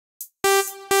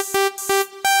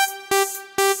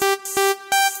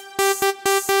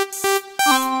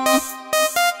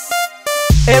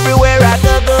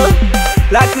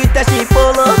La cuita she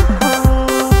follow,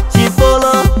 she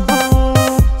follow,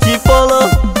 she follow.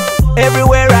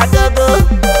 Everywhere I go.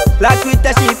 La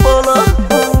cuita she follow,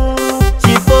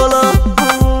 she follow,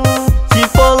 she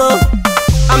follow.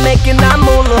 I'm making a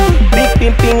moolah, big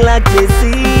pimping like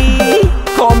Jay-Z.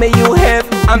 Call me you have,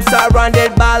 I'm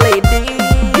surrounded by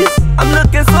ladies. I'm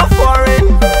looking so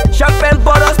foreign, champagne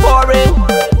bottles pouring,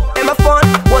 and my phone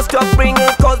won't stop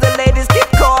ringing cause the ladies keep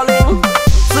calling.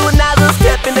 Soon as I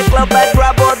step in the club I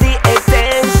grab all the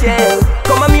attention.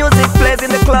 Cause my music plays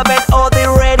in the club and all the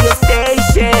radio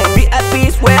stations.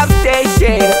 VIP's where I'm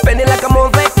stationed, spending like I'm on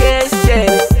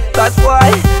vacation. That's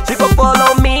why she gon'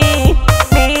 follow me.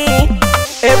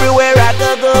 Everywhere I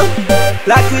go.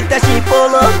 La cuita she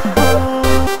follow,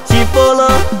 she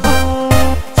follow,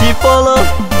 she follow.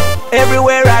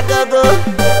 Everywhere I go.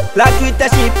 La cuita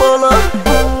she follow,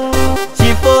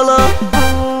 she follow,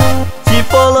 she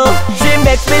follow. She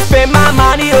makes me spend my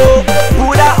money, oh,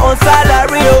 put her on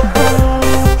salary, oh.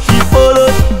 She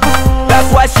follows,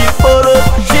 that's why she follows.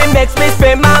 She makes me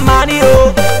spend my money,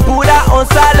 oh, put her on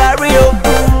salary, oh.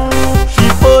 She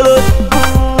follows,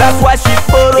 that's why she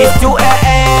follows. It's 2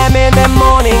 AM in the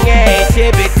morning, and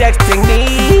she be texting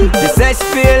me. She says she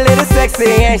feel a little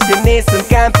sexy and she needs some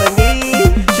company.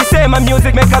 She say my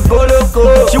music make her go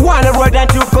loco. She wanna ride down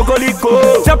to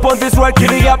Cocolico. Jump on this ride,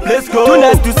 kill it up, let's go. Too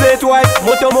nice to say twice,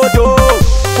 moto.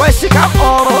 When she come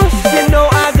on, she know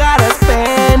I gotta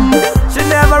spend. She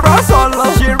never runs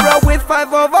solo, she run with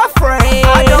 5 of her friends.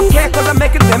 I don't care cause I'm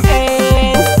making them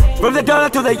ends. From the dollar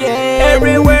to the yen.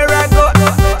 Everywhere I go,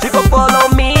 she gon' follow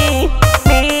me.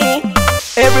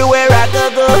 Everywhere I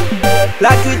go. La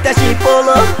cuita she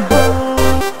follow,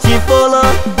 she follow,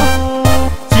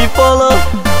 she follow.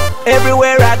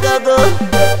 Everywhere I go.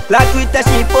 La cuita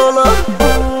she follow,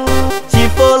 she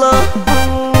follow,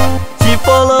 she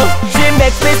follow. She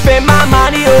makes me spend my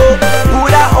money, oh,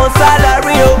 put her on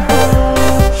salary, oh.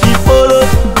 She follows,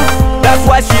 that's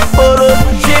why she follows.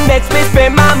 She makes me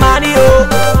spend my money, oh,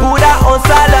 put her on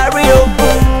salary, oh.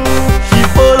 She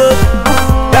follows,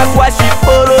 that's why she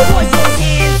follows. Throw your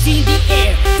hands in the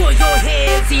air, throw your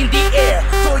hands in the air,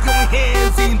 throw your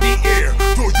hands in the air,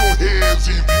 throw your hands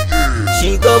in the air.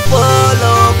 She go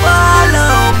follow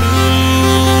me.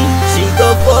 She go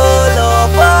follow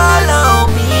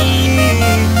me.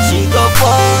 She go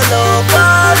follow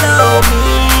me.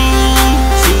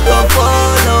 She go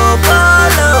follow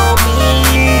me.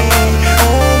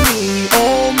 Oh me,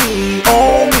 oh me,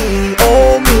 oh me,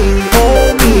 oh me, oh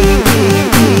me.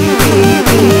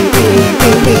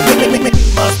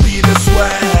 Must be the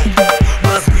swag,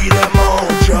 must be the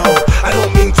mojo. I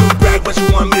don't mean to brag, but you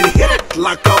want me to hit it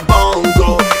like a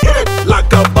bongo. Hit it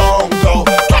like a bongo.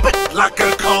 Slap it like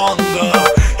a conga.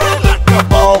 Hit it like a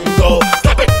bongo.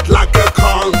 Slap it like a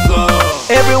conga.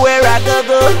 Everywhere I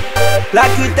go, la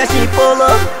cuita she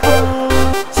follow,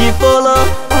 she follow,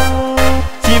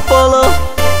 she follow.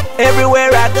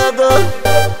 Everywhere I go,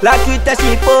 la cuita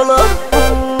she follow,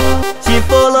 she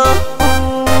follow,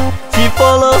 she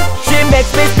follow. She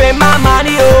makes me spend my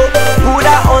money, oh, put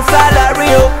her on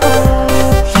salary, oh.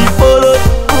 She follows,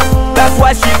 that's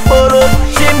why she follows.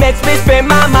 She makes me spend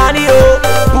my